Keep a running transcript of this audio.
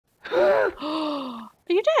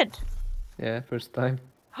you dead? Yeah, first time.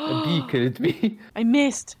 A bee killed me. I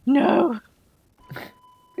missed. No.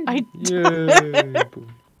 I Yay!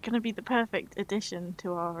 Boom. Gonna be the perfect addition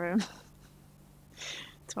to our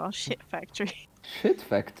to our shit factory. Shit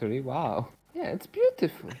factory, wow. Yeah, it's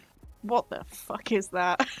beautiful. What the fuck is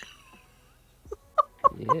that?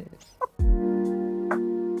 Yes.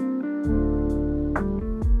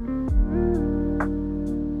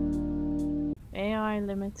 AI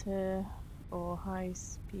limiter or high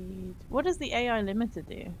speed. What does the AI limiter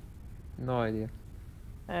do? No idea.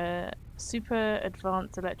 Super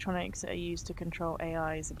advanced electronics are used to control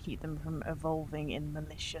AIs and keep them from evolving in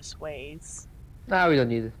malicious ways. Nah, we don't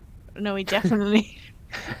need it. No, we definitely.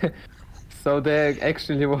 So they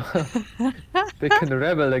actually they can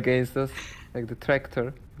rebel against us, like the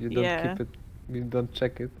tractor. You don't Yeah. keep it, you don't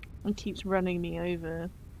check it. It keeps running me over.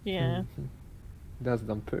 Yeah. That's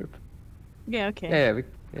on purpose. Yeah, okay.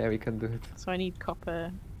 Yeah, we can do it. So I need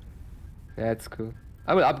copper. Yeah, it's cool.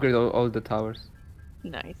 I will upgrade all the towers.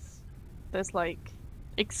 Nice. There's like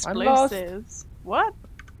I'm lost. explosives. What?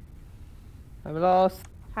 I'm lost.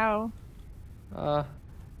 How? Where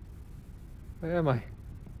am I?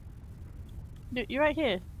 You're right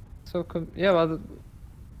here. So yeah, well,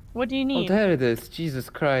 What do you oh, need? there it is. Jesus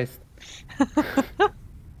Christ.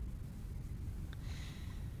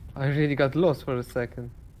 I really got lost for a second.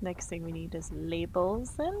 Next thing we need is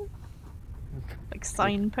labels then. Like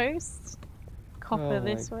signposts. Copper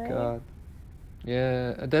this way. Oh my god.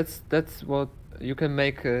 Yeah, that's what you can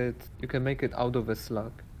make it. You can make it out of a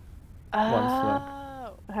slug. One slug.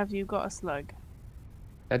 Oh, have you got a slug?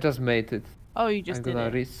 I just made it. Oh, you just I'm did gonna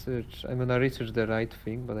it. research. I'm gonna research the right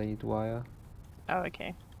thing, but I need wire. Oh,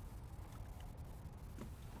 okay.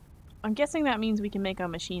 I'm guessing that means we can make our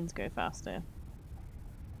machines go faster.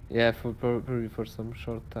 Yeah, for probably for some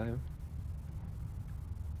short time.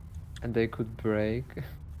 And they could break.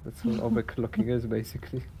 That's what overclocking is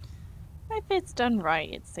basically. If it's done right,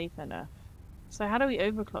 it's safe enough. So how do we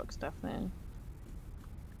overclock stuff then?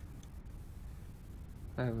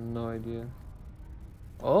 I have no idea.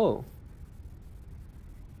 Oh.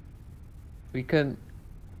 We can...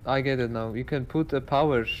 I get it now. You can put a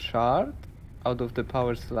power shard out of the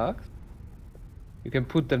power slugs. You can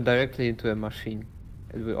put them directly into a machine.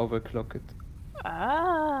 It will overclock it.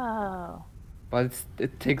 Oh. But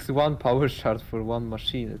it takes one power shard for one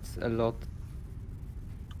machine. It's a lot.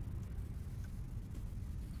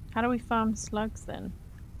 How do we farm slugs then?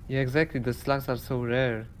 Yeah, exactly. The slugs are so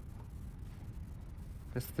rare.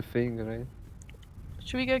 That's the thing, right?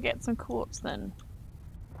 Should we go get some quartz then?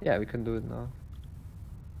 Yeah, we can do it now.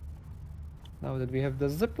 Now that we have the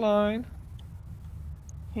zip line.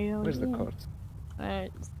 Hell Where's the yeah. quartz?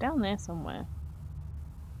 It's down there somewhere.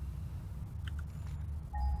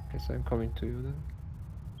 Okay, so I'm coming to you then.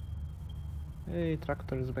 Hey,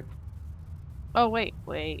 tractor is back. Oh wait.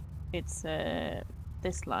 It's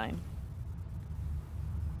this line.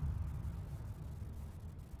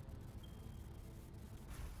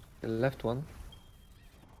 The left one.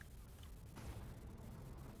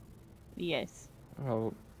 Yes.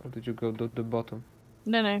 Or did you go to the bottom?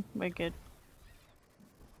 No, we're good.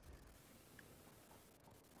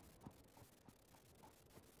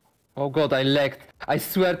 Oh god, I lagged. I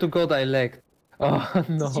swear to god I lagged. Oh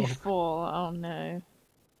no. Did you fall? Oh no.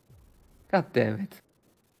 God damn it.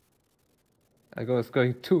 I was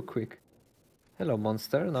going too quick. Hello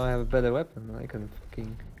monster, now I have a better weapon. I can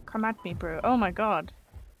fucking... Come at me, bro. Oh my god.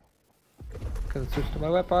 Can switch to my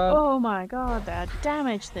weapon. Oh my god, the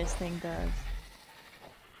damage this thing does.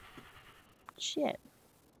 Shit.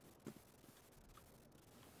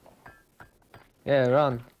 Yeah,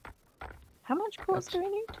 run. How much quartz do we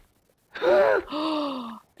need?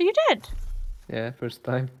 Are you dead? Yeah, first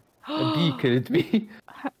time. A bee killed me.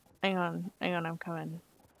 Hang on, I'm coming.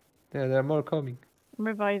 Yeah, there are more coming. I'm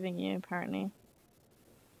reviving you, apparently.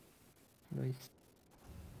 Nice.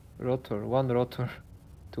 Rotor, one rotor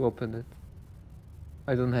to open it.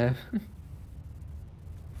 I don't have. Do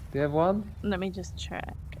you have one? Let me just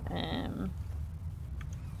check.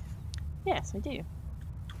 Yes, I do.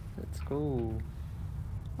 Let's go.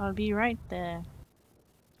 I'll be right there.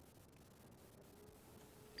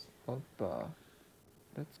 Oppa.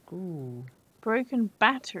 Let's go. Broken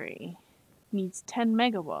battery needs 10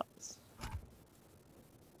 megawatts.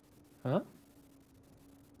 Huh?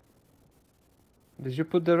 Did you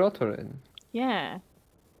put the rotor in? Yeah.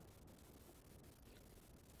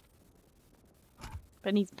 But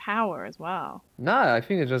it needs power as well. Nah, I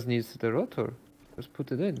think it just needs the rotor. Just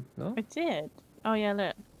put it in, no? It did. Oh yeah,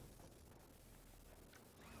 look.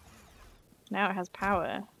 Now it has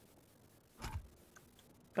power.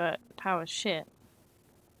 But power's shit.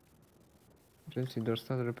 Emergency door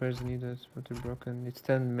start repairs needed. Battery broken. It's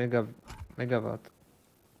 10 megawatt.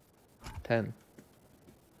 10.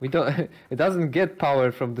 We don't. It doesn't get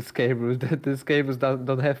power from this cable. These cables don't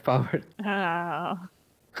have power. Oh.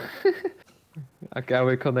 Okay, I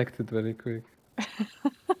will connect it very quick.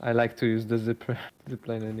 I like to use the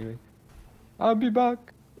zipline anyway. I'll be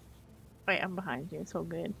back. Wait, I'm behind you. It's all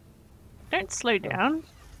good. Don't slow Oh. down.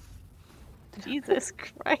 Jesus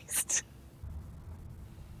Christ.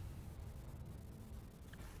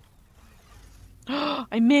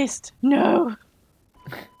 I missed. No.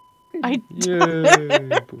 I Yay!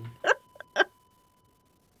 Boom.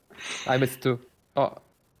 I missed 2. Oh,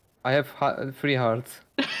 I have 3 hearts.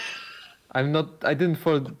 I didn't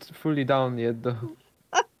fall fully down yet though.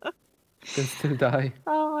 Can still die.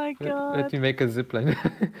 Oh my god. Let me make a zipline.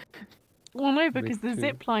 Well, no, because the Victory.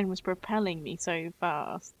 zip line was propelling me so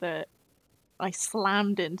fast that I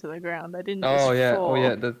slammed into the ground. I didn't Oh just yeah, fall. oh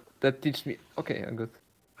yeah, that teach me. Okay, I got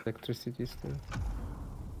electricity still.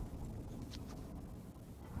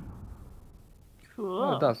 Cool.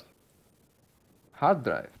 Oh, it does. Hard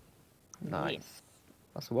drive. Yes. Nice.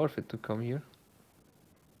 That's worth it to come here.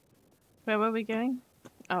 Where were we going?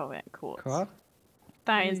 Oh, yeah, Quartz. Car?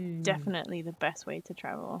 That is Yay. definitely the best way to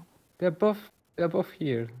travel. They're both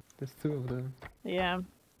here. There's 2 of them. Yeah.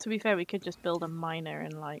 To be fair, we could just build a miner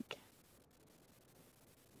and like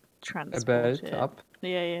transport A belt it. up.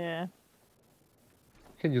 Yeah. You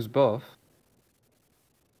can use both.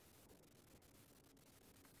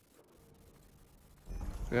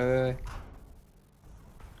 Yeah.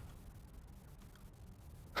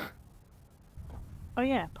 Oh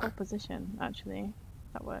yeah, pole position. Actually,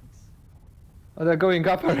 that works. Oh, they're going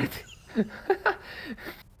up already. That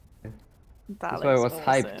That's why I was looks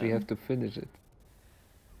hyped. We awesome. have to finish it.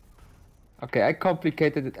 Okay, I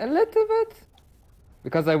complicated it a little bit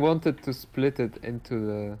because I wanted to split it into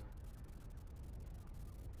the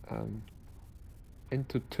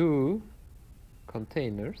into 2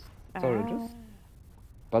 containers, storages.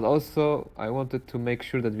 But also I wanted to make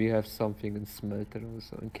sure that we have something in smelter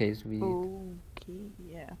also in case we need. Okay,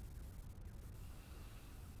 yeah.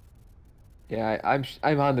 Yeah, I'm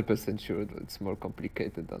 100% sure that it's more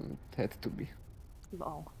complicated than it had to be.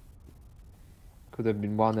 Lol. Could have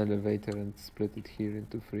been 1 elevator and split it here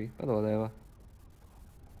into 3, but whatever.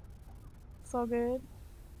 It's all good.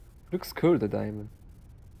 Looks cool, the diamond.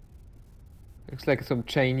 Looks like some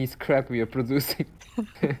Chinese crap we are producing.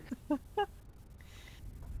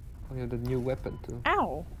 We have the new weapon too.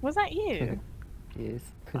 Ow! Was that you? Yes.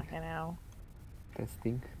 Fucking hell.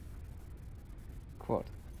 Testing. Quartz.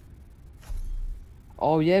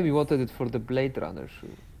 Oh yeah, we wanted it for the Blade Runner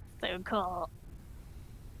shoe. So cool.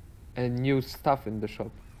 And new stuff in the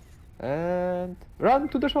shop. And run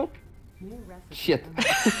to the shop. Shit.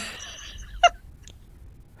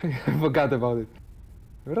 I forgot about it.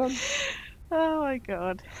 Run. Oh my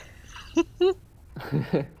god.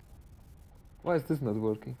 Why is this not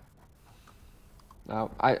working?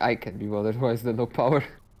 Now I can be bothered. Why is there no power?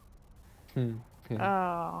 Yeah.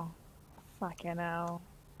 Oh. Fucking hell.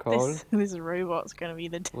 Coal. This robot's gonna be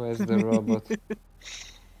the Where's the robot?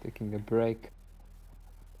 Taking a break.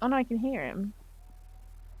 Oh no, I can hear him.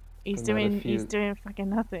 He's doing fucking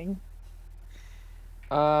nothing.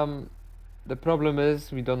 The problem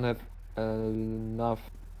is we don't have enough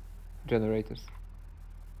generators.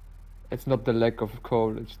 It's not the lack of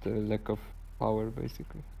coal, it's the lack of power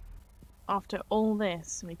basically. After all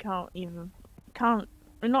this, we're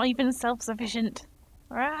not even self-sufficient.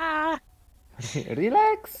 Ah!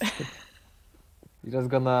 Relax! You're just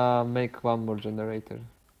gonna make 1 more generator.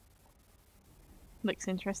 Looks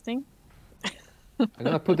interesting. I'm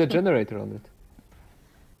gonna put a generator on it.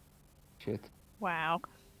 Shit. Wow.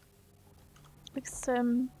 Looks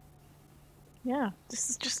yeah, this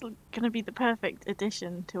is just gonna be the perfect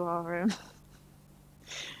addition to our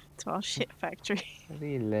to our shit factory.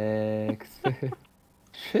 Relax.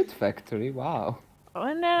 Shit factory, wow.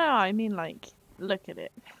 Oh no, I mean like, look at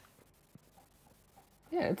it.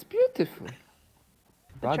 Yeah, it's beautiful.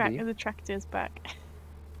 Buddy. The tractor's back.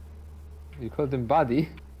 You called him Buddy?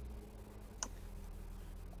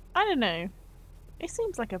 I don't know. It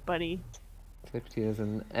seems like a buddy. Except he is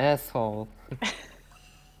an asshole.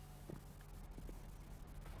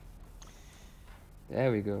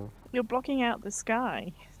 There we go. You're blocking out the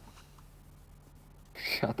sky.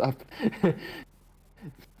 Shut up.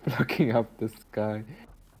 Blocking up the sky.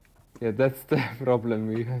 Yeah, that's the problem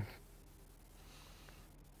we have.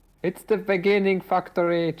 It's the beginning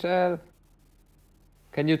factory, chill.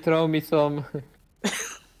 Can you throw me some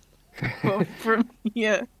Well, from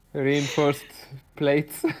here. reinforced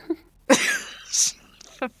plates?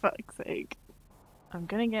 For fuck's sake. I'm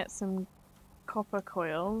gonna get some copper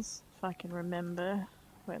coils, if I can remember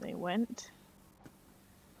where they went.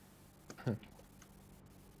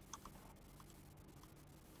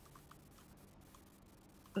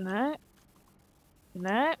 No.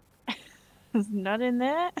 No. It's not in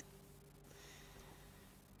there.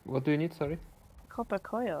 What do you need, sorry? Copper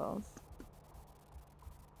coils.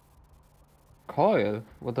 Coil?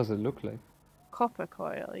 What does it look like? Copper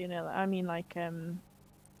coil, you know, I mean like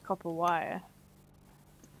copper wire.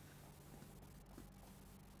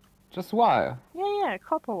 Just wire. Yeah,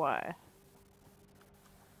 copper wire.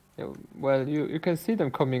 Yeah, well, you can see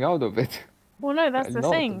them coming out of it. Well, no, that's A the lot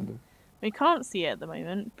of thing. them. We can't see it at the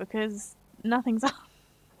moment because nothing's up.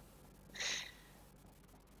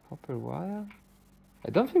 Copper wire? I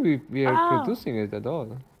don't think we are Oh. producing it at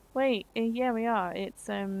all. Wait, yeah, we are. It's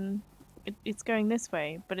going this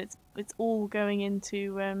way, but it's all going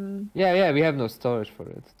into Yeah, we have no storage for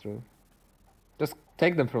it, true. Just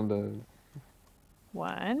take them from the...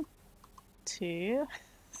 1, 2,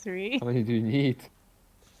 3, How many do you need?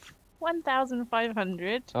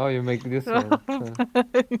 1,500. Oh, you make this one. Huh.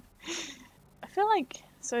 I feel like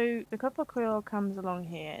so the copper coil comes along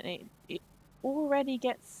here and it already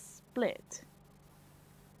gets split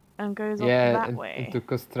and goes off that way. Into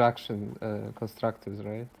constructors,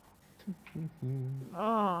 right?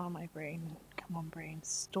 Oh, my brain. Come on, brain.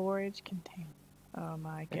 Storage container. Oh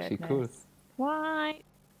my goodness. Actually, cool. Why?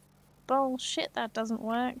 Bullshit, that doesn't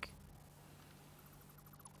work.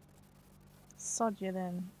 Sod you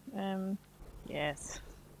then. Yes.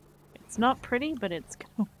 It's not pretty, but it's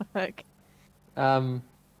gonna work.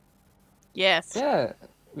 Yes. Yeah,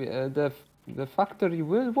 the factory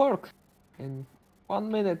will work in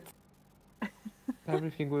 1 minute.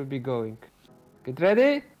 Everything will be going. Get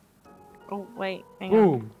ready? Oh, wait. Hang on.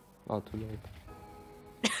 Boom! Oh, too late.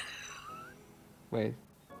 Wait.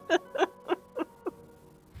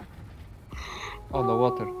 Oh, no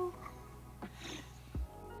water.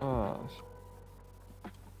 Oh,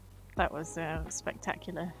 That was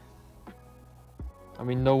spectacular. I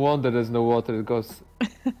mean, no wonder there's no water. It goes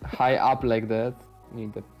high up like that. You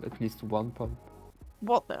need at least one pump.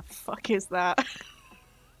 What the fuck is that?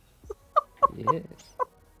 Yes.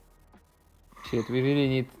 Shit, we really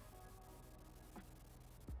need...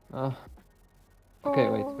 Oh. Okay,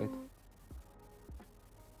 wait.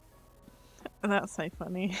 That's so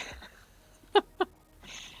funny.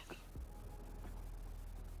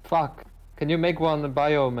 Fuck. Can you make one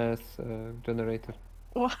biomass generator?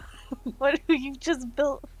 What do you just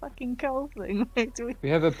built a fucking coal thing? Wait, do we... We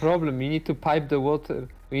have a problem. We need to pipe the water.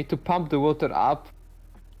 We need to pump the water up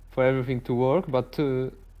for everything to work, but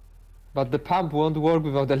the pump won't work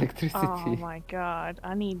without electricity. Oh my god,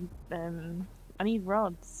 I need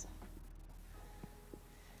rods.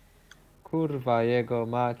 Kurwa jego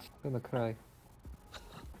mać. I'm gonna cry.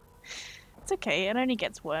 It's okay, it only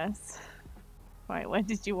gets worse. Right, where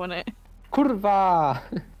did you want it? Kurwa!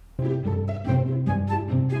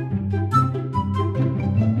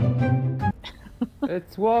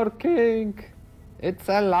 It's working! It's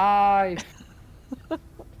alive!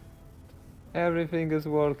 Everything is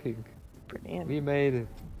working. Brilliant. We made it.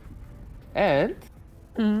 And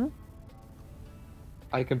Hmm?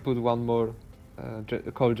 I can put one more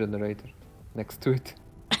coal generator next to it.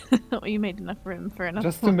 Oh, you made enough room for another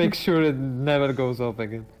Just to make sure it never goes off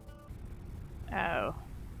again. Oh.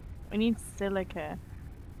 We need silica.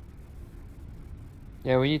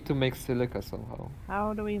 Yeah, we need to make silica somehow.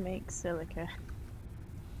 How do we make silica?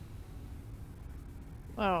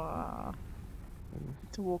 Oh.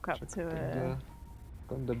 To walk up to a...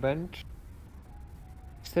 On the bench.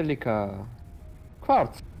 Silica.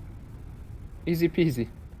 Quartz. Easy peasy.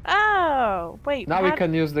 Oh! Wait, Now we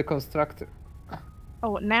can use the constructor.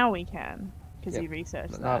 Oh, now we can. Because Yeah. you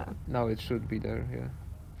researched Now, that. now it should be there, yeah.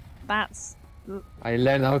 That's... I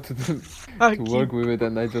learn how to do, Fuck to work with it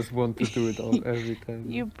and I just want to do it all every time.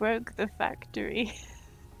 You broke the factory.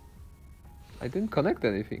 I didn't connect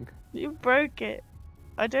anything. You broke it.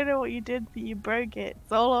 I don't know what you did, but you broke it.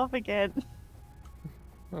 It's all off again.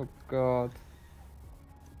 Oh god.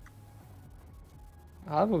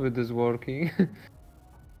 Half of it is working.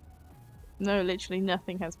 No, literally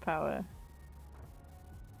nothing has power.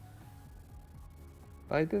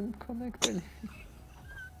 I didn't connect anything.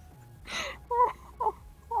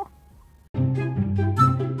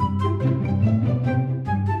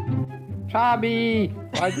 Chubby!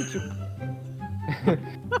 Why did you...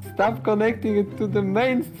 Stop connecting it to the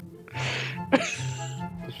main...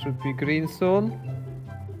 It should be green soon.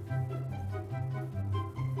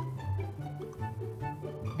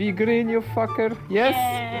 Be green, you fucker. Yes!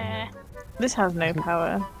 Yeah. This has no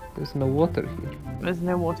power. There's no water here. There's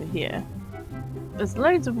no water here. There's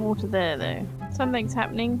loads of water there, though. Something's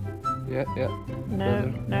happening. Yeah, yeah. No,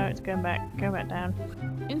 Water. no, it's going back down.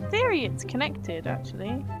 In theory, it's connected,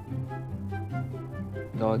 actually.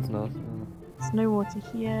 No, it's not. No. There's no water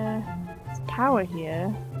here. There's power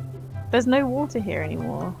here. There's no water here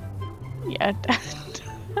anymore. Yeah.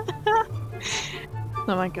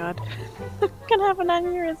 Oh my god. I'm gonna have an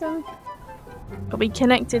aneurysm. But we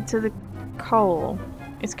connected to the coal.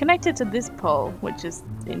 It's connected to this pole, which is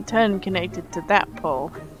in turn connected to that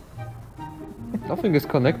pole. Nothing is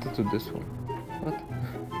connected to this one. What?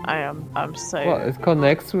 I'm so... Well, it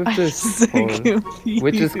connects with I'm this so pole, confused.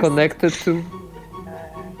 which is connected to.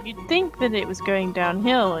 You'd think that it was going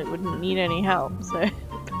downhill, it wouldn't need any help, so...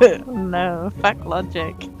 But no, fuck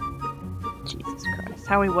logic. Jesus Christ,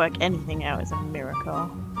 how we work anything out is a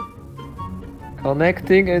miracle.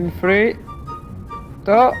 Connecting in 3,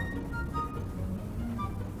 2,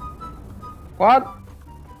 1.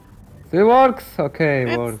 It works. Okay, it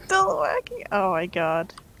It's works. still working! Oh my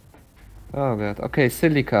god. Oh god. Okay,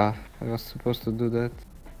 Silica. I was supposed to do that.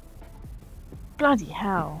 Bloody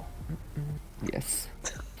hell. Yes.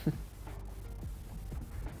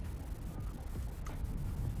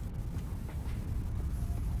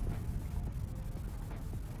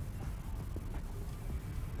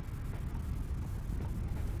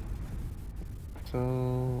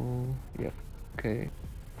 So yeah. Okay.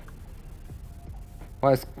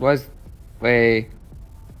 Why is wait?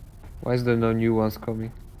 Why is there no new ones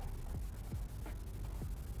coming?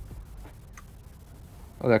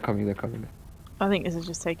 Oh, they're coming. They're coming. I think this is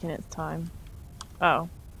just taking its time. Oh,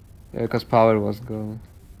 Yeah, because power was gone.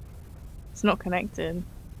 it's not connected.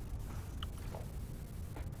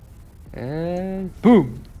 And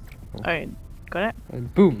boom. Oh, got it?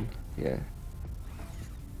 And boom. Yeah.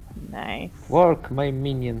 Nice. Work, my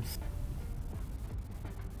minions.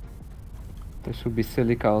 There should be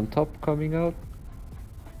Silica on top coming out.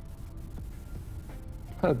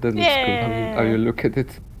 Oh, that looks cool. How you look at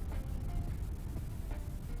it.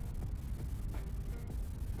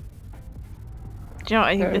 Do you know what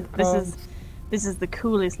I There think it this is the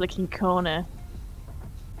coolest looking corner.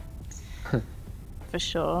 For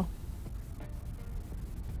sure.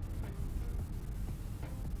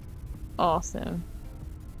 Awesome.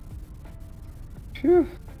 Phew.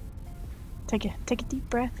 Take a deep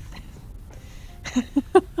breath.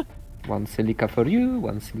 One Silica for you,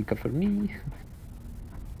 one Silica for me.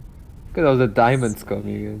 Look at all the diamonds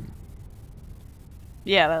coming in.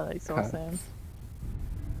 Yeah, that looks awesome. Quartz.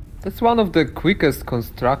 That's one of the quickest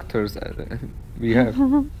constructors we have.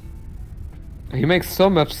 He makes so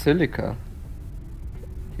much silica.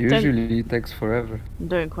 Usually it takes forever.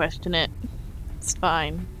 Don't question it. It's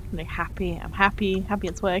fine. I'm like happy. I'm happy. Happy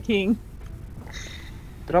it's working.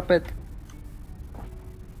 Drop it.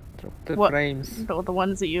 Drop the What? frames. Or the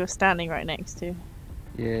ones that you were standing right next to.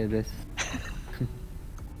 Yeah, this.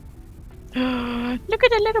 Look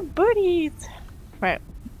at the little booties. Right.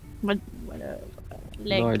 What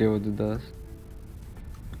leg? No idea what it does.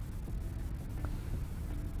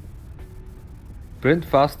 Sprint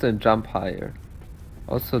faster and jump higher.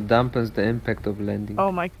 Also dampens the impact of landing.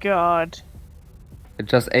 Oh my god. It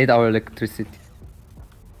just ate our electricity.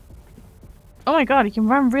 Oh my god, you can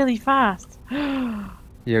run really fast.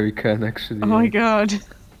 Yeah, we can actually. Oh my god.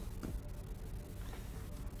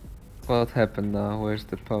 What happened now? Where's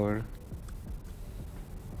the power?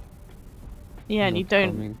 Yeah, and Not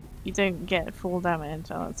coming. you don't get full damage.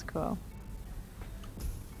 Oh, that's cool.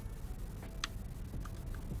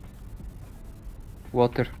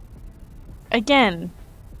 Water. Again.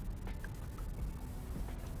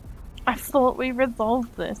 I thought we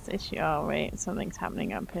resolved this issue. Oh wait, something's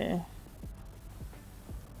happening up here.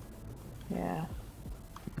 Yeah.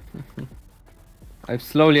 I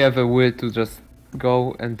slowly have a will to just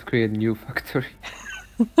go and create a new factory.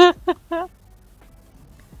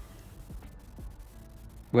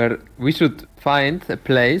 Where we should find a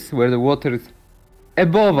place where the water is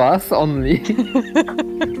above us only.